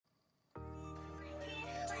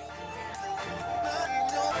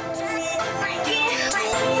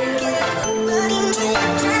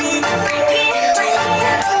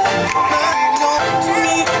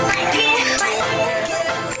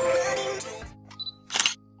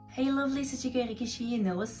Hey lovelies, it's your girl Rikishi. You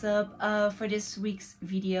know what's up. For this week's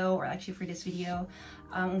video, or actually for this video,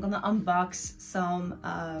 I'm gonna unbox some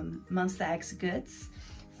Monsta X goods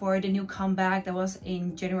for the new comeback that was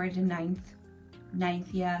in January the 9th,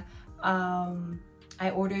 yeah.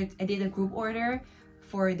 I did a group order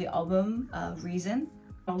for the album Reason.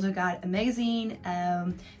 I also got a magazine,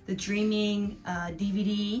 the Dreaming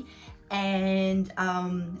DVD, and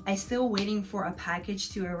I'm still waiting for a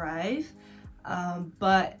package to arrive.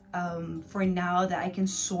 But for now that I can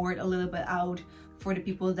sort a little bit out for the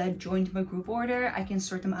people that joined my group order, I can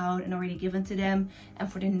sort them out and already give them to them.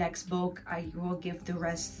 And for the next book, I will give the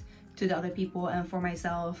rest to the other people, and for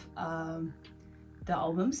myself, the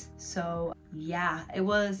albums. So yeah, it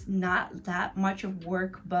was not that much of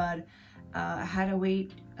work, but I had to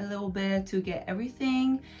wait a little bit to get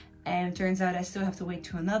everything. And it turns out I still have to wait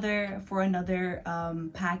for another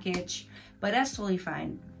package, but that's totally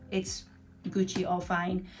fine. It's Gucci, all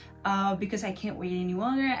fine, because I can't wait any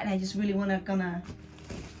longer, and I just really gonna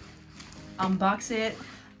unbox it.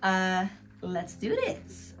 Let's do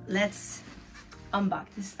this. Let's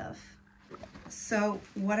unbox this stuff. So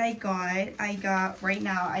what I got right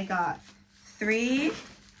now, I got 6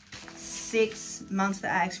 Monsta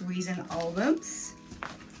X Reason albums.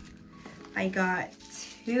 I got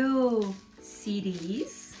 2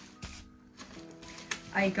 CDs.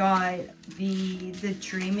 I got the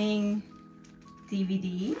Dreaming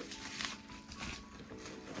DVD,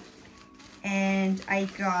 and I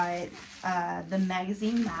got the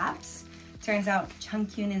magazine maps. Turns out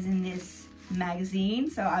Chungkyun is in this magazine,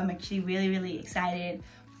 so I'm actually really excited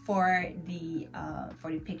for the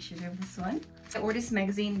pictures of this one. I ordered this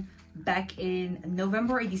magazine back in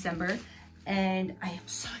November or December, and I am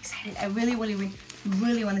so excited. I really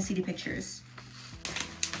want to see the pictures.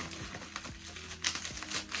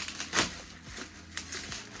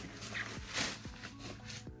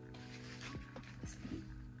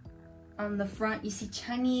 On the front, you see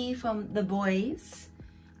Chunny from The Boys,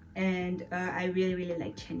 and I really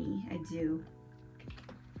like Chunny. I do.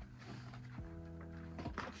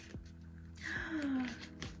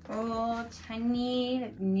 Oh,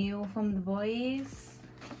 Chunny, new from The Boys.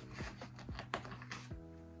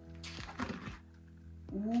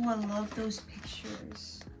 Oh, I love those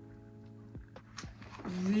pictures.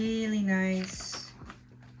 Really nice.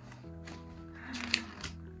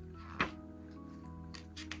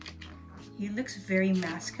 He looks very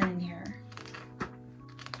masculine here.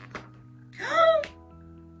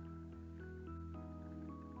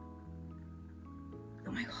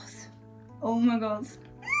 Oh my god. Oh my god.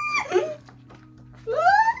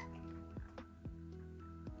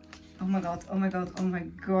 Oh my god, oh my god, oh my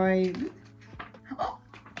god. Oh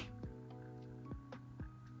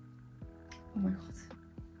my god.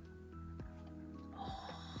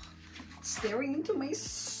 Oh, staring into my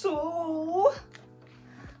soul.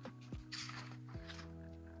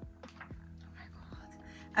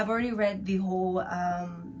 I've already read the whole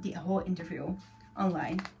interview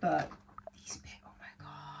online, but oh my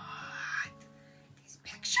god, these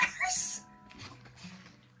pictures.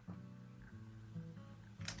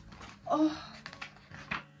 Oh,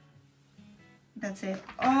 that's it.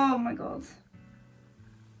 Oh my god.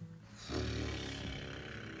 Oh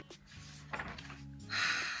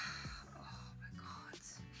my god.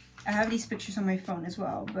 I have these pictures on my phone as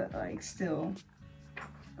well, but like still.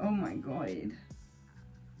 Oh my god.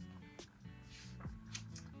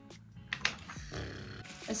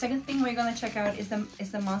 The second thing we're gonna check out is the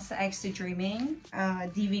Monsta X The Dreaming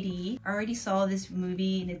DVD. I already saw this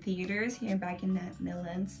movie in the theaters here back in the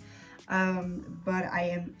Netherlands, but I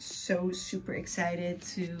am so super excited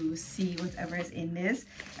to see whatever is in this.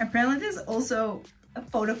 Apparently there's also a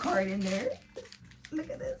photo card in there. Look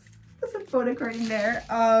at this. There's a photo card in there.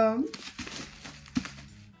 I'm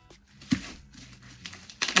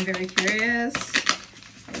very curious.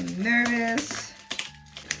 I'm nervous.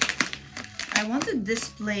 I want to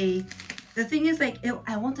display, the thing is like,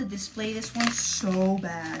 I want to display this one so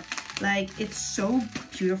bad. Like, it's so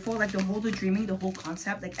beautiful, like the whole Dreaming, the whole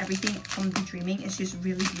concept, like everything from the Dreaming is just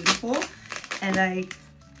really beautiful. And like,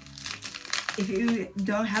 if you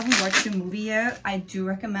haven't watched the movie yet, I do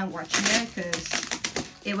recommend watching it,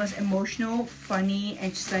 because it was emotional, funny,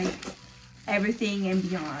 and just like everything and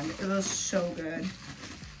beyond. It was so good.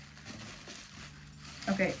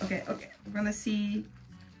 Okay, we're gonna see.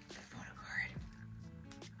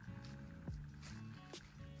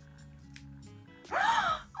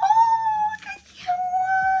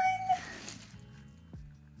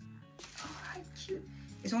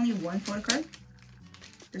 There's only one photo card.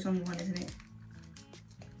 There's only one, isn't it?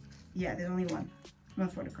 Yeah, there's only one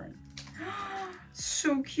photo card.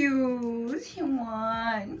 so cute.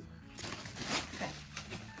 Hyungwon. Okay.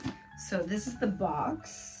 So this is the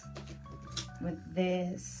box with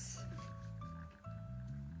this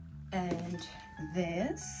and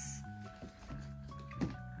this.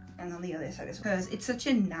 And on the other side is because it's such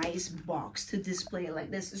a nice box to display like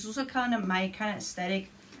this. It's also kind of my kind of aesthetic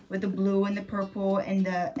with the blue and the purple and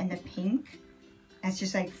the pink. It's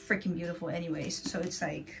just like freaking beautiful anyways. So it's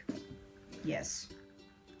like, yes.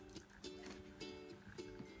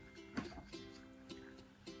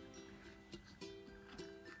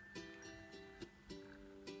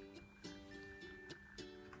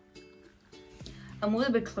 I'm a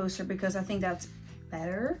little bit closer because I think that's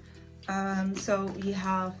better. So you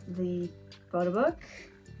have the photo book,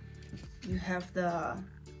 you have the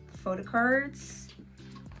photo cards.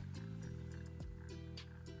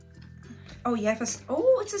 Oh, you have it's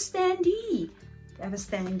a standee. You have a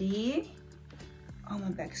standee. Oh, my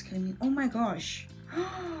back's killing me. Oh my gosh.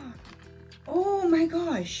 Oh my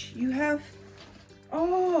gosh. You have,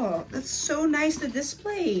 oh, that's so nice to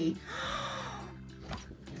display.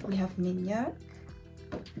 We have Minyak.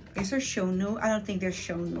 These are Shonu. I don't think they're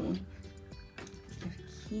Shonu.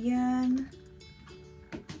 Kian.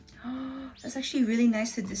 Oh, that's actually really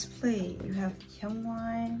nice to display. You have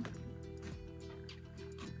Hyungwon.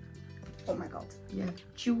 Oh my god. You have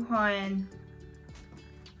Juhan.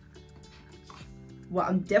 Well,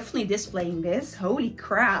 I'm definitely displaying this. Holy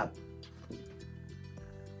crap.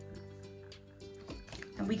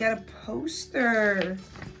 And we got a poster.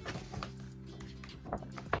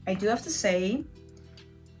 I do have to say,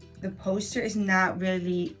 the poster is not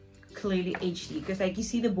really clearly HD because like you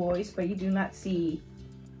see the boys but you do not see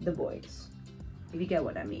the boys, if you get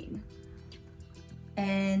what I mean.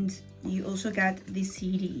 And you also got the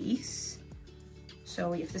CDs,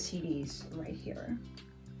 so we have the CDs right here,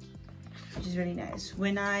 which is really nice.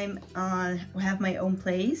 When I'm have my own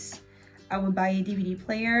place, I will buy a DVD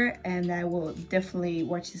player and I will definitely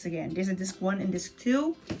watch this again. There's a disc 1 and disc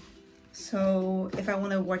 2, so if I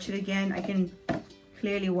want to watch it again I can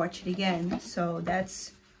clearly watch it again, so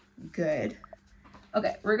that's good.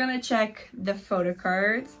 Okay, we're gonna check the photo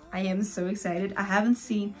cards. I am so excited. I haven't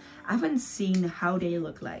seen how they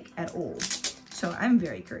look like at all, so I'm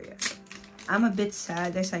very curious. I'm a bit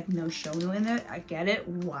sad there's like no Shonu in it. I get it,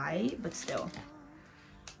 why, but still.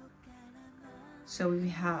 So we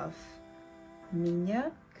have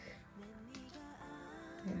Minyak,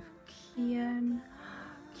 we have Kian,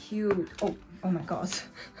 cute. Oh my god.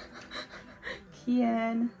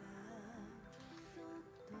 Kian.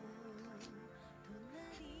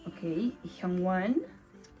 Okay, Hyungwon.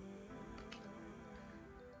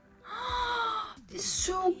 This is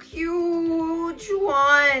so cute,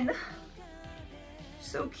 Juan.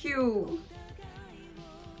 So cute.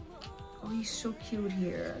 Oh, he's so cute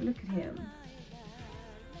here. Look at him.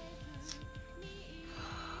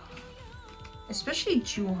 Especially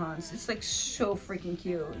Juhan's. It's like so freaking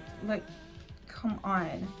cute. Like, come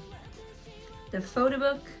on. The photo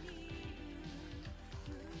book.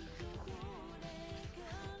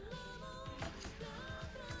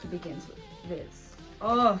 It begins with this.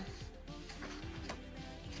 Oh.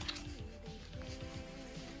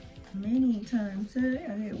 Many times I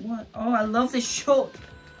didn't want. Oh, I love the shot.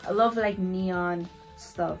 I love like neon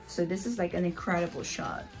stuff. So this is like an incredible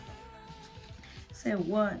shot. Say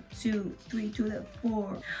 1, 2, 3 to the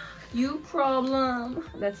 4. You problem.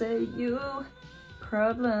 That's a you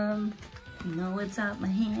problem. You know it's out my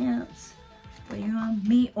hands. But you're on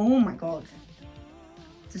me. Oh my god.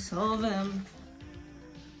 To solve them.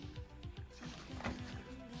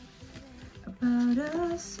 About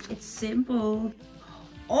us, it's simple.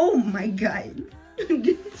 Oh my god.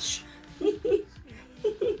 He's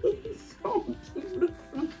so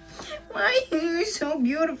beautiful. Why are you so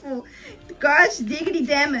beautiful? Gosh diggity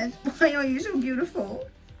damn it. Why are you so beautiful?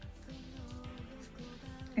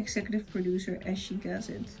 Executive producer as she does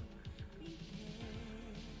it.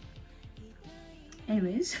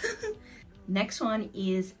 Anyways. Next one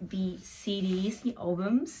is the CDs, the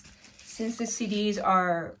albums. Since the CDs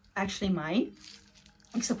are actually mine,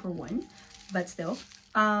 except for one, but still.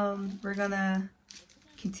 We're gonna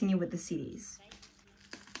continue with the CDs.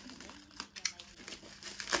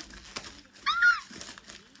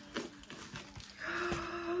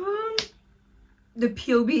 The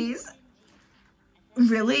POBs.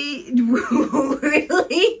 Really?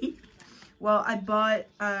 Really? Well, I bought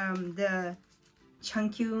the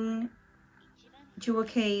Changkyung jewel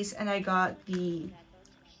case and I got the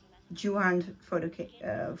Juhan phone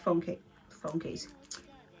case,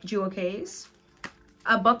 jewel case.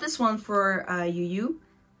 I bought this one for Yu.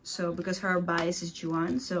 So because her bias is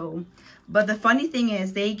Juan. So, but the funny thing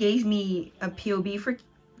is they gave me a POV for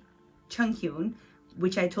Chunghyun,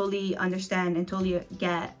 which I totally understand and totally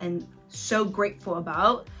get and so grateful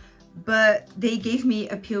about. But they gave me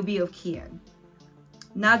a POV of Kian.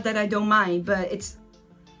 Not that I don't mind, but it's,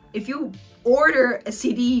 if you order a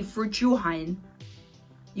CD for Juhan,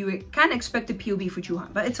 you kind of expect a POV for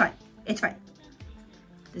Juhan, but it's fine. It's fine.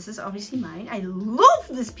 This is obviously mine. I love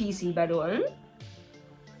this PC, by the way.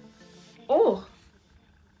 Oh,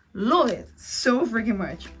 love it so freaking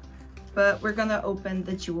much. But we're gonna open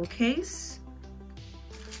the jewel case.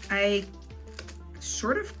 I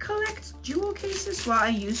sort of collect jewel cases. Well, I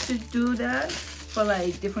used to do that for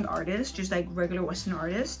like different artists, just like regular Western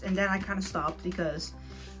artists, and then I kind of stopped because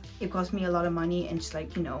it cost me a lot of money and just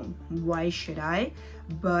like, you know, why should I?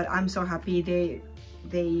 But I'm so happy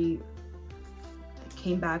they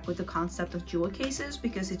came back with the concept of jewel cases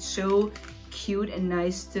because it's so cute and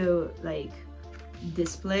nice to like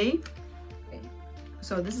display. Okay.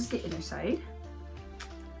 So this is the inner side.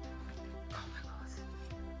 Oh my god.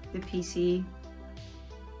 The PC.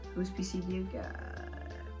 Whose PC do you get?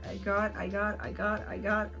 I got.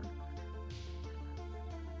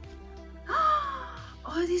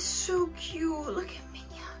 Oh, it is so cute. Look at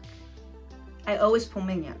Minyak. I always pull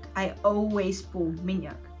Minyak. I always pull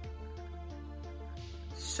Minyak.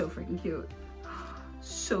 So freaking cute.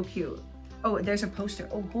 So cute. Oh, there's a poster.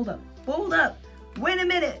 Oh, hold up. Hold up. Wait a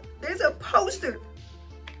minute. There's a poster.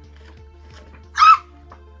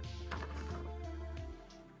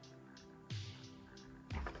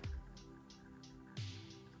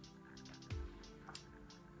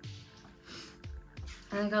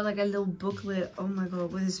 And I got like a little booklet. Oh my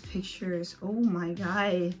god, with his pictures. Oh my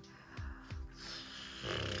god.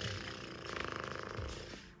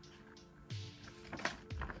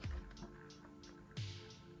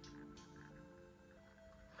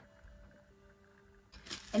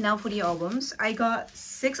 And now for the albums. I got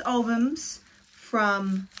 6 albums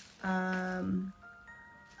from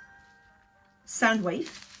Soundwave.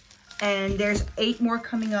 And there's 8 more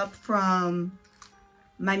coming up from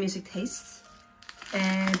My Music Tastes.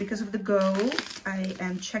 And because of the Go, I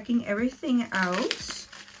am checking everything out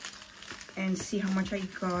and see how much I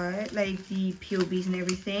got, like the POVs and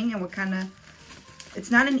everything, and what kind of, it's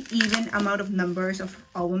not an even amount of numbers of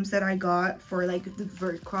albums that I got for like the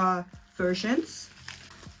Vertka versions.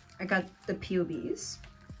 I got the POVs.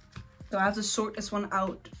 So I have to sort this one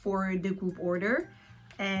out for the group order,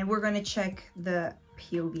 and we're gonna check the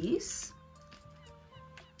POVs.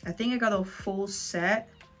 I think I got a full set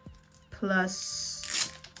plus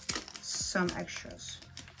some extras.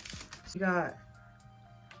 So we got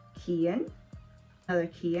Kian, another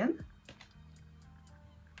Kian,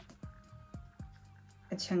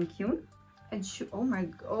 a Chunghyun, and oh my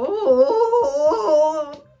god,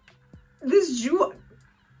 oh, this Ju,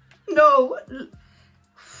 no,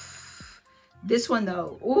 this one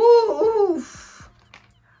though, ooh,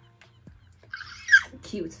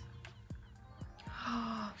 cute.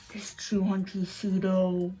 This Juhan PC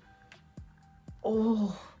though,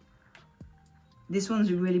 oh, this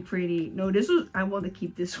one's really pretty. No, this was, I want to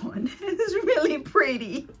keep this one. It's really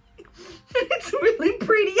pretty. It's really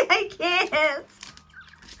pretty. I can't.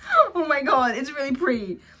 Oh my god, it's really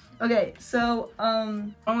pretty. Okay, so what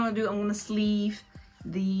I'm gonna do, I'm gonna sleeve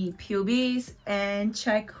the POVs and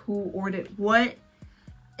check who ordered what,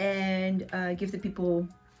 and give the people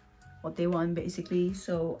what they want basically.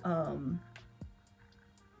 So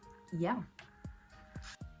yeah.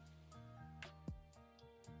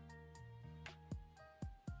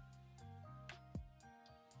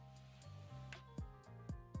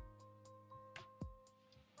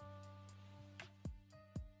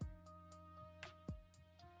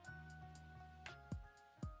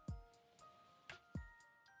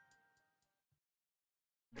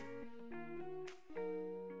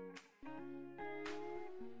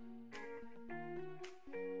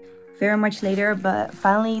 Very much later, but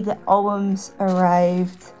finally the albums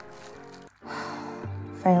arrived.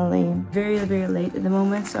 Finally, very late at the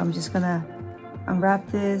moment, so I'm just gonna unwrap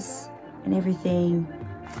this and everything.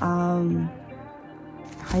 How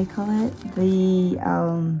you call it? The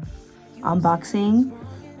unboxing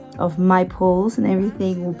of my pulls and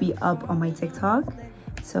everything will be up on my TikTok.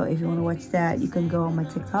 So if you want to watch that, you can go on my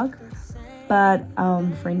TikTok. But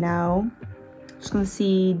for now, just gonna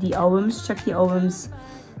see the albums, check the albums,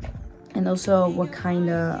 and also what kind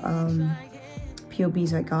of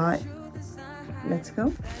POVs I got. Let's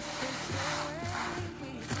go.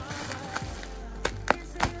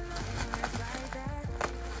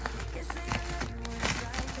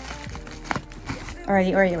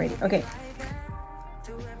 Alrighty. Okay.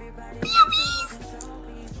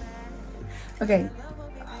 Okay.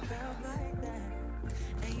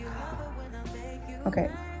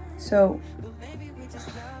 Okay, so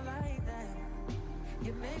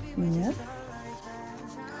yep.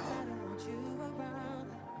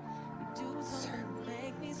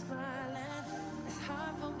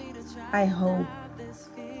 I hope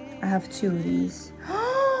I have 2 of these.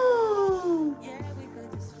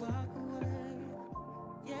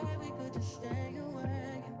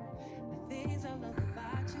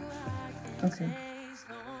 Okay.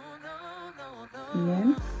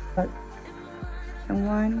 Bien. But Young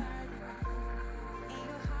one.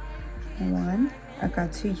 I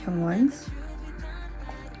got 2 young ones.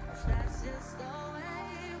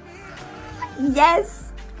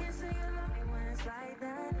 Yes.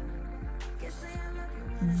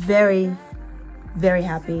 Very, very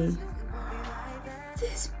happy.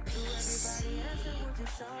 This piece.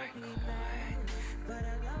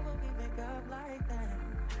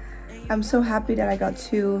 I'm so happy that I got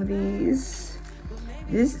 2 of these.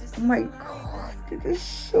 This, oh my god, this is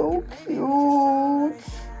so cute.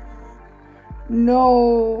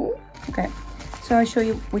 No. Okay, so I'll show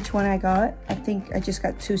you which one I got. I think I just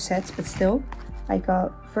got 2 sets, but still. I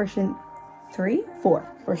got version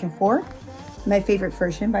 4. Version 4. My favorite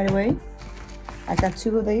version, by the way. I got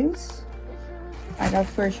 2 of these. I got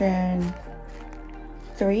version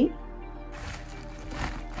 3.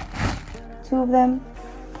 2 of them.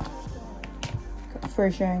 Got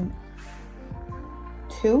version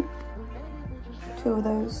 2. 2 of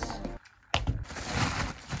those.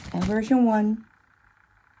 And version 1.